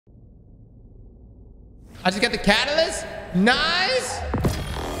I just got the catalyst. Nice.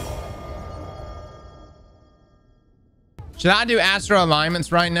 Should I do astral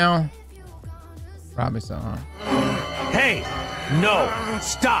alignments right now? Probably so, huh? Hey, no,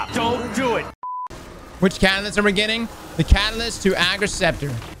 stop. Don't do it. Which catalyst are we getting? The catalyst to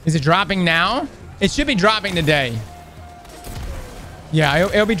Agriceptor. Is it dropping now? It should be dropping today. Yeah,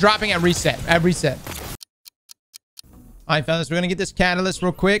 it'll be dropping at reset. All right, fellas, we're going to get this catalyst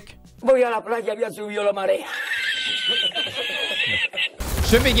real quick. Should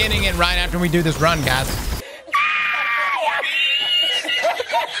be getting it right after we do this run, guys.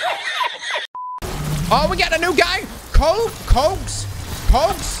 Oh, we got a new guy. Cokes.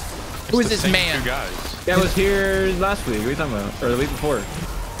 Who is this man? That was here last week. What are you talking about? Or the week before.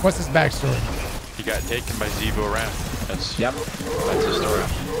 What's his backstory? He got taken by Zevo Ram. That's his story.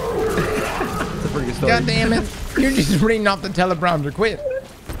 That's a pretty good story. God damn it. You're just reading off the teleprompter. Quit.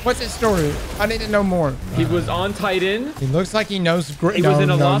 What's his story? I need to know more. He was on Titan. He looks like he knows. He was in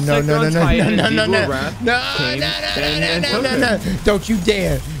a lost sector on Titan. No. Don't you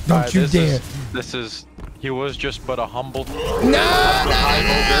dare. Don't you dare. He was just but a humble.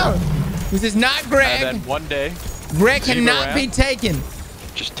 No. This is not Greg. And then one day, Greg cannot be taken.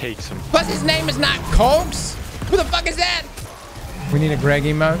 Just takes him. Plus, his name is not Cokes. Who the fuck is that? We need a Greg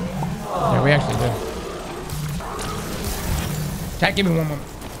emote. Yeah, we actually do. Chat, give me one moment.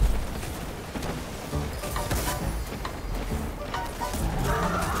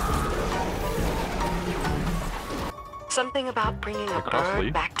 Something about bringing a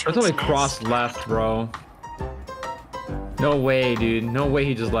bird back to There's its only nest. Cross left, bro. No way, dude. No way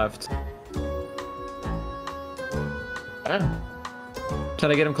he just left. Try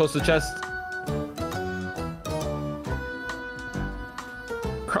to get him close to the chest.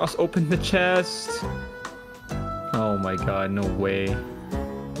 Cross open the chest. Oh my god, no way.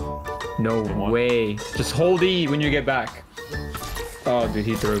 No way. Just hold E when you get back. Oh, dude,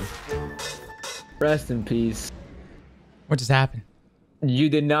 he threw. Rest in peace. What just happened? You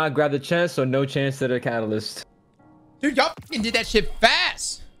did not grab the chest, so no chance to the catalyst. Dude, y'all fucking did that shit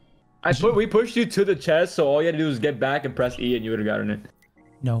fast. We pushed you to the chest, so all you had to do was get back and press E and you would have gotten it.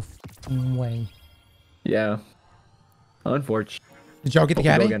 No fucking way. Yeah. Unfortunate. Did y'all get the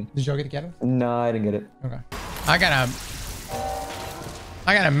caddy? Did y'all get the caddy? No, I didn't get it. Okay. I got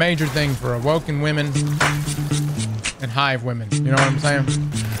a major thing for awoken women and hive women. You know what I'm saying?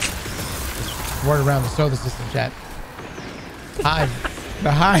 Just word around the solar system, chat.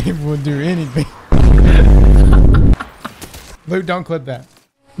 The hive will do anything. Luke, don't clip that.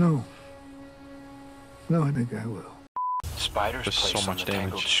 No, I think I will. Spiders There's so much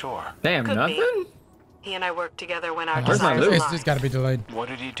damage. Shore. Damn, Could nothing? be. He and I worked together when our Where's my desires loot? It's aligned. just got to be delayed. What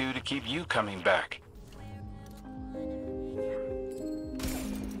did he do to keep you coming back?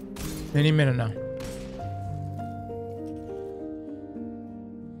 Any minute now.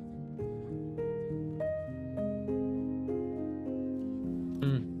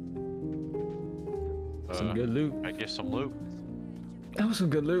 Some good loot. I guess some loot. That was some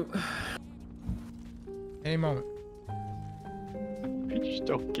good loot. Any moment. You just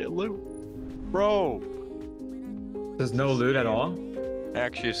don't get loot. Bro. There's no loot at all?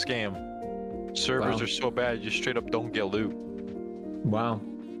 Actually a scam. Servers are so bad, you straight up don't get loot. Wow.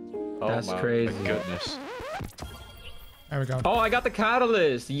 Oh, That's crazy. My goodness. There we go. Oh, I got the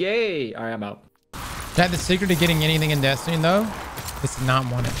catalyst. Yay. All right, I'm out. That the secret to getting anything in Destiny, though, is to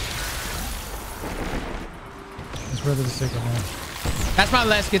not want it. It's really the secret, man. That's why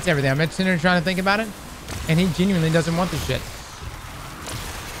Les gets everything. I'm sitting here trying to think about it, and he genuinely doesn't want the shit.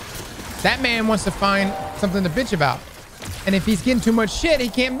 That man wants to find something to bitch about. And if he's getting too much shit, he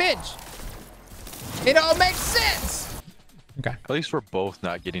can't bitch. It all makes sense. Okay. At least we're both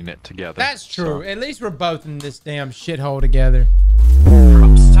not getting it together. That's true. So. At least we're both in this damn shithole together. Her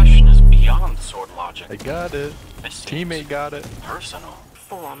obsession is beyond sword logic. I got it. Teammate got it. Personal.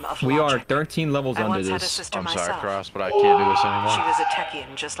 Form of We logic. are 13 levels I under once had a this. sister I'm sorry, myself. Cross, but I can't do this anymore. She was a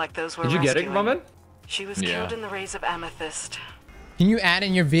Techian, just like those we're Did you get it, rescuing. Roman? She was Yeah. killed in the rays of amethyst. Can you add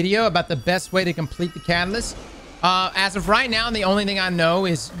in your video about the best way to complete the catalyst? As of right now, the only thing I know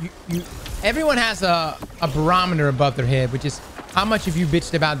is everyone has a barometer above their head, which is how much have you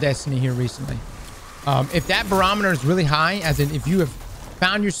bitched about Destiny here recently. If that barometer is really high, as in if you have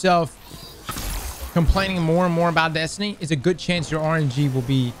found yourself complaining more and more about Destiny, is a good chance your RNG will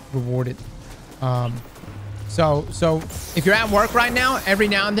be rewarded. So if you're at work right now, every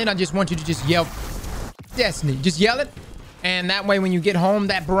now and then, I just want you to just yell Destiny. Just yell it. And that way, when you get home,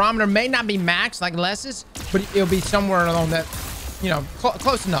 that barometer may not be maxed like Les's, but it'll be somewhere along that, you know,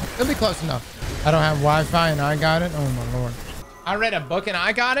 close enough. It'll be close enough. I don't have Wi-Fi and I got it. Oh my Lord. I read a book and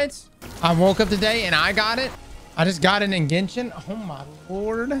I got it. I woke up today and I got it. I just got it in Genshin. Oh my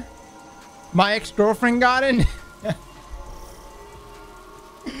lord. My ex-girlfriend got it.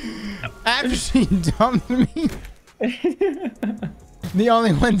 After she dumped me. The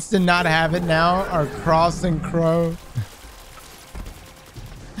only ones to not have it now are Cross and Crow.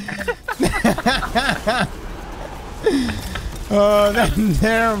 Oh, that's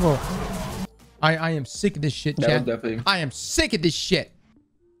terrible. I am sick of this shit, chat. I am sick of this shit.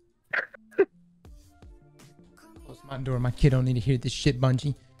 Close my door. My kid don't need to hear this shit,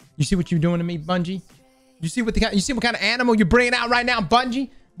 Bungie. You see what you're doing to me, Bungie? You see what kind of animal you're bringing out right now,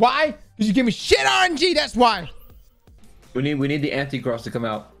 Bungie? Why? Because you give me shit RNG. That's why. We need the Aztecross to come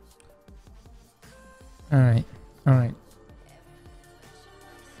out. All right. All right.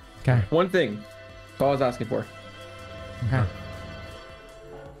 Okay. One thing. That's all I was asking for. Okay.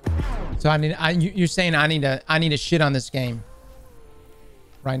 So you're saying I need to shit on this game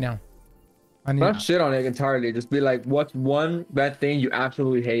right now. Not shit on it entirely. Just be like, what's one bad thing you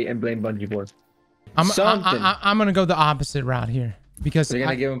absolutely hate and blame Bungie for? I'm gonna go the opposite route here because so you're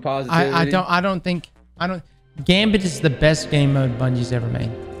gonna give him positivity. I don't think Gambit is the best game mode Bungie's ever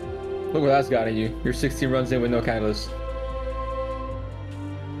made. Look what that's got at you. You're 16 runs in with no catalyst.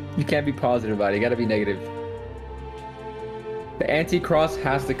 You can't be positive about it. You gotta be negative. The Aztecross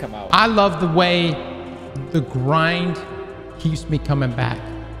has to come out. I love the way the grind keeps me coming back.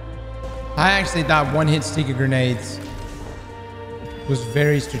 I actually thought one-hit sticky grenades was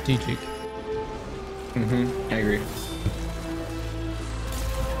very strategic. I agree.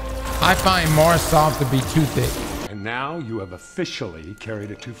 I find Marsoft to be too thick. And now you have officially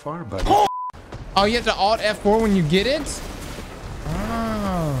carried it too far, buddy. Oh, you have to Alt F4 when you get it?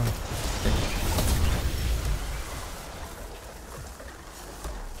 Oh.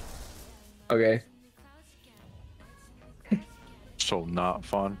 Okay. So not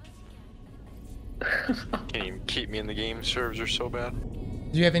fun. Can't even keep me in the game. Servers are so bad.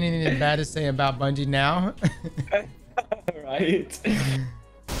 Do you have anything bad to say about Bungie now? Right.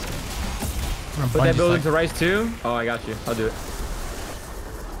 Put that building to Rice too? Oh, I got you. I'll do it.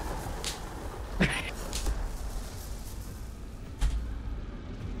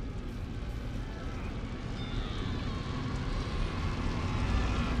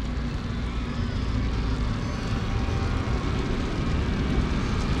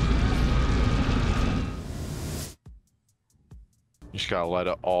 You just gotta let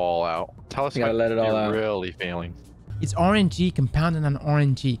it all out. Tell us you gotta let it all out. Really failing. It's RNG compounded on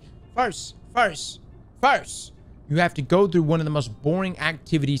RNG. First, you have to go through one of the most boring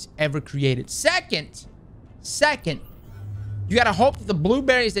activities ever created. Second, you gotta hope that the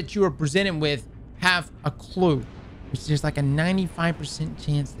blueberries that you are presented with have a clue, which there's like a 95%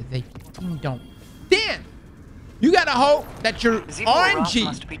 chance that they fucking don't. Then, you gotta hope that your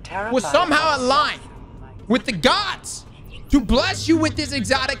RNG will somehow align with the gods to bless you with this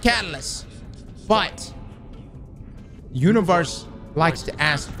exotic catalyst. But the universe likes to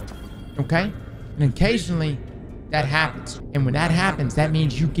ask, okay? And occasionally that happens. And when that happens, that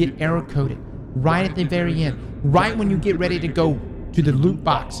means you get error coded right at the very end, right when you get ready to go to the loot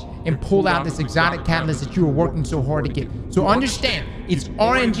box and pull out this exotic catalyst that you were working so hard to get. So understand, it's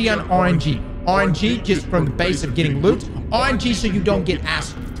RNG on RNG. RNG just from the base of getting loot. RNG so you don't get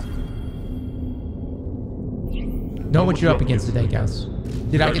asked. Know what you're up against today, guys.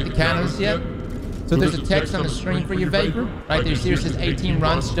 Did I get the catalyst yet? So there's a text on the screen for your Vapor. Right there, see it says 18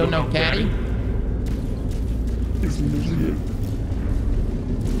 runs, still no caddy.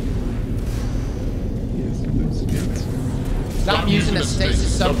 Stop using a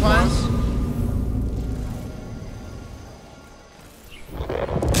stasis subclass.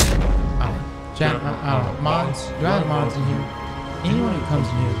 Oh, chat, mods. Do I have mods in here? Anyone who comes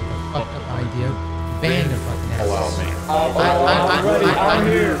in here with a fucked up idea, ban the fucking ass.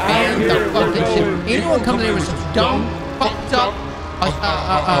 Ban the fucking shit. Anyone comes in here with some dumb, fucked up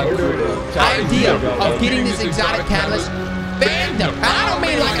idea of getting this exotic catalyst, ban them. I don't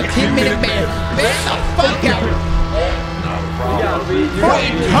mean like a 10-minute ban. Ban the fuck out. For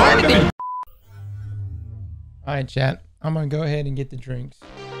eternity. Alright, chat. I'm gonna go ahead and get the drinks.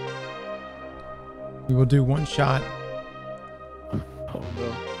 We will do one shot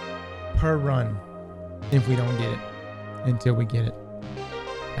per run if we don't get it until we get it.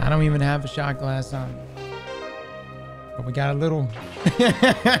 I don't even have a shot glass on, but we got a little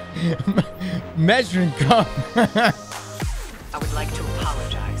measuring cup. I would like to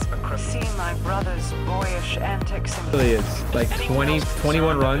apologize for seeing my brother's boyish antics. Really is like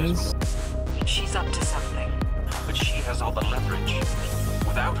 21 runs. She's up to something, but she has all the leverage.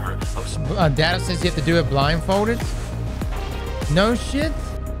 Without her, Data says you have to do it blindfolded. No shit.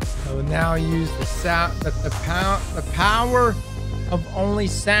 I will now use the sound, the power of only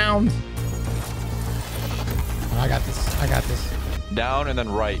sound. Oh, I got this. I got this. Down and then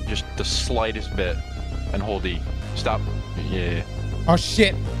right, just the slightest bit, and hold E. Stop. Yeah. Oh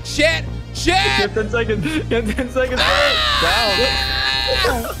shit! Shit! Shit! You have 10 seconds. You have 10 seconds. Ah!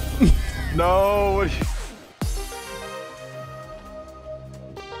 No.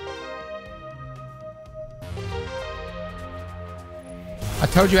 I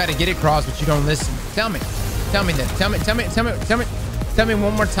told you how to get it across, but you don't listen. Tell me. Tell me that. Tell me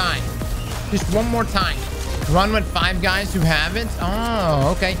one more time. Just one more time. Run with 5 guys who haven't?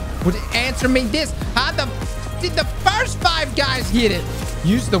 Oh, okay. Well, answer me this. How did the first 5 guys get it?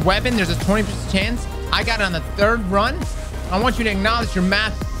 Use the weapon. There's a 20% chance. I got it on the 3rd run. I want you to acknowledge your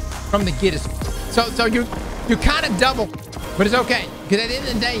math from the get. So you kind of double, but it's okay. Because at the end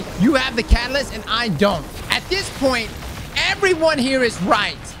of the day, you have the catalyst and I don't. At this point, everyone here is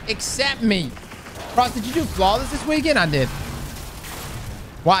right, except me. Ross, did you do flawless this weekend? I did.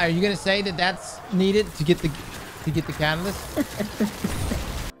 Why? Are you gonna say that that's needed to get the catalyst?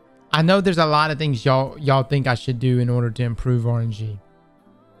 I know there's a lot of things y'all think I should do in order to improve RNG,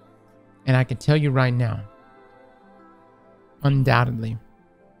 and I can tell you right now, undoubtedly,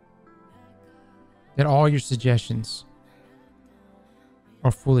 that all your suggestions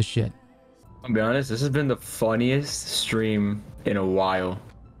are full of shit. I'll be honest, this has been the funniest stream in a while.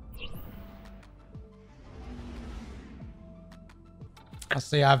 I'll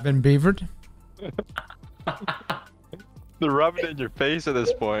say I've been beavered. They're rubbing it in your face at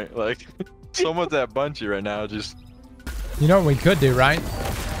this point. Like, someone's at Bungie right now. Just. You know what we could do, right?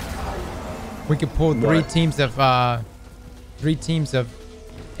 We could pull 3 teams of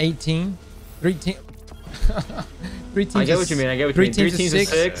 18. 3 teams. I get what you mean. I get what you mean. 3 teams of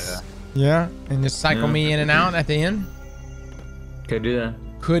 6. Yeah, and just cycle me in and out at the end. Could do that.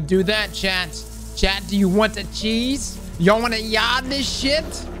 Could do that, chat. Chat, do you want the cheese? Y'all want to yard this shit?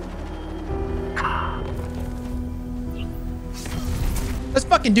 Let's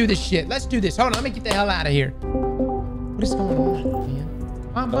fucking do this shit. Let's do this. Hold on, let me get the hell out of here. What is going on, man?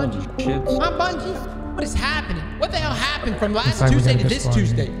 My Bungie. My Bungie? What is happening? What the hell happened from last Tuesday to this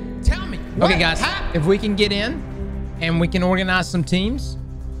Tuesday? Tell me. Okay, guys, if we can get in and we can organize some teams,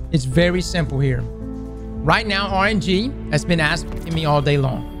 it's very simple here. Right now, RNG has been asking me all day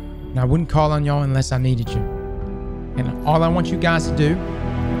long. And I wouldn't call on y'all unless I needed you. And all I want you guys to do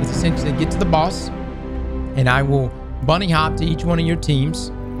is essentially get to the boss, and I will bunny hop to each one of your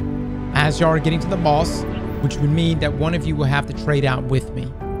teams as y'all are getting to the boss, which would mean that one of you will have to trade out with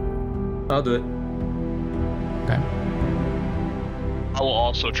me. I'll do it. Okay. I will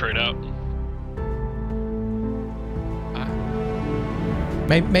also trade out.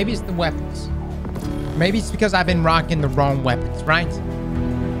 Maybe it's the weapons. Maybe it's because I've been rocking the wrong weapons, right?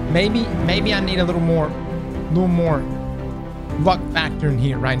 Maybe I need a little more luck factor in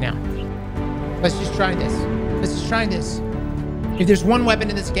here right now. Let's just try this. Let's just try this. If there's one weapon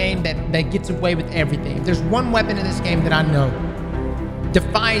in this game that gets away with everything, if there's one weapon in this game that I know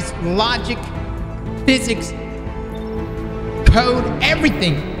defies logic, physics, code,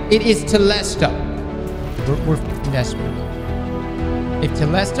 everything, it is Telesto. We're desperate. If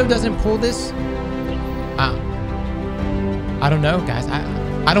Telesto doesn't pull this, I don't know, guys.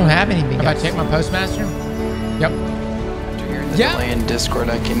 I don't have anything. If I check my postmaster, yep. After hearing the delay in Discord,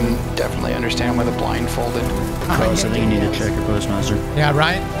 I can definitely understand why the blindfolded. Cross, I think you need to check your postmaster. Yeah,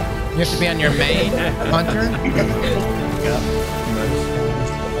 right? You have to be on your main hunter.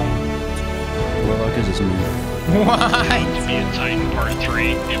 Warlock is his main. What? To be in Titan Part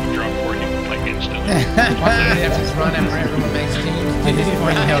 3, it would drop for you like instantly. Why do you have to run after everyone makes teams? At this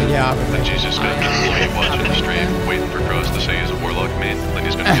point, hell yeah. But Jesus gonna be really watching the stream, waiting for Cross to say he's a Warlock main, then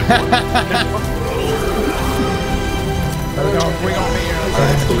he's gonna be a Warlock. We're gonna be here. I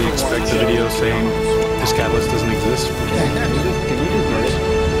fully expect the video saying this catalyst doesn't exist. Can you just get it?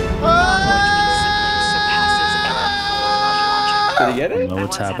 Did he get it? I don't know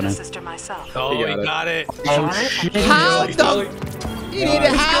what's happening. Oh, he got it. How the? It need to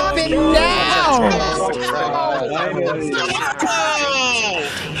happen now.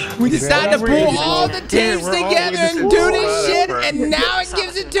 We decided to pull all the teams together and do this shit, and now it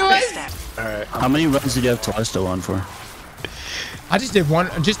gives it to us. All right. How many runs did you have Telesto on for? I just did one.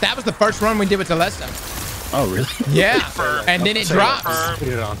 That was the first run we did with Telesto. Oh, really? Yeah, and then it drops.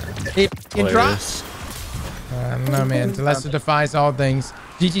 It drops. I don't know, man. Telesto defies all things.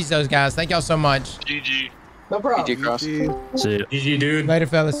 GG's those guys. Thank y'all so much. GG. No problem. GG Cross. See ya. GG, dude. Later,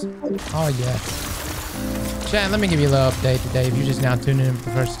 fellas. Oh, yeah. Chat, let me give you a little update today. If you're just now tuning in for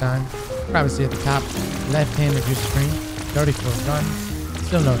the first time, probably see at the top left hand of your screen, 34 guns.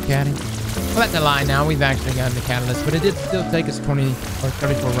 Still no caddy. Well, that's a lie now. We've actually gotten the catalyst, but it did still take us 20 or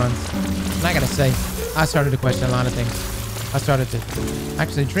 34 runs. And I gotta say, I started to question a lot of things. I started to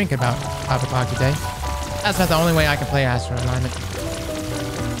actually drink about 5 o'clock a day. That's not the only way I can play Astral alignment.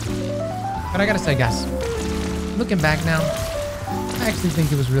 But I gotta say, guys, looking back now, I actually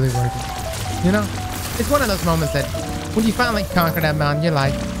think it was really worth it. You know, it's one of those moments that when you finally conquer that mountain, you're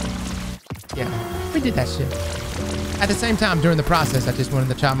like, yeah, we did that shit. At the same time, during the process, I just wanted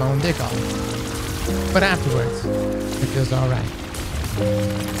to chop my own dick off. But afterwards, it feels all right.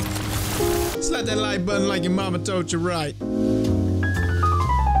 Slap that like button like your mama told you right.